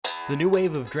The new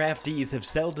wave of draftees have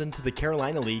settled into the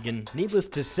Carolina League, and needless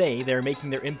to say, they're making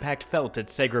their impact felt at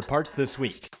Segra Park this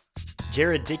week.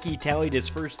 Jared Dickey tallied his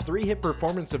first 3-hit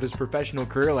performance of his professional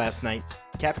career last night,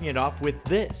 capping it off with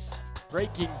this.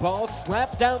 Breaking ball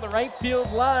slapped down the right field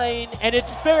line, and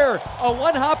it's fair. A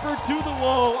one-hopper to the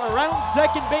wall. Around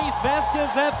second base,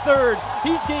 Vasquez at third.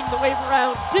 He's getting the wave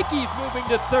around. Dickey's moving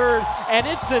to third, and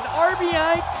it's an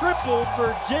RBI triple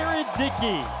for Jared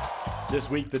Dickey. This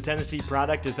week, the Tennessee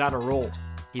product is on a roll.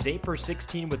 He's 8 for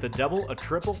 16 with a double, a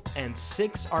triple, and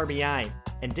 6 RBI.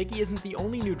 And Dickey isn't the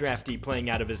only new draftee playing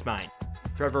out of his mind.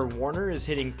 Trevor Warner is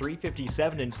hitting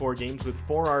 .357 in 4 games with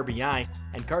 4 RBI,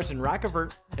 and Carson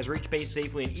Rockefort has reached base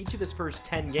safely in each of his first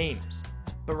 10 games.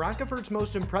 But Rockefort's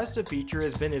most impressive feature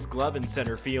has been his glove in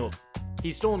center field.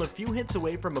 He's stolen a few hits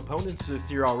away from opponents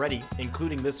this year already,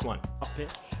 including this one. A pitch.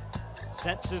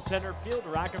 Set to center field,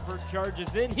 Rockefort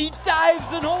charges in, he dives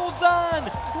and holds on!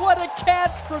 What a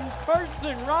catch from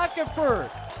Carson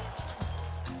Rockefort!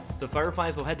 The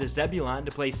Fireflies will head to Zebulon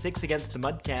to play 6 against the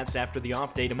Mudcats after the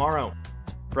off day tomorrow.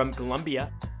 From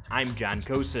Columbia, I'm John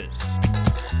Kosas.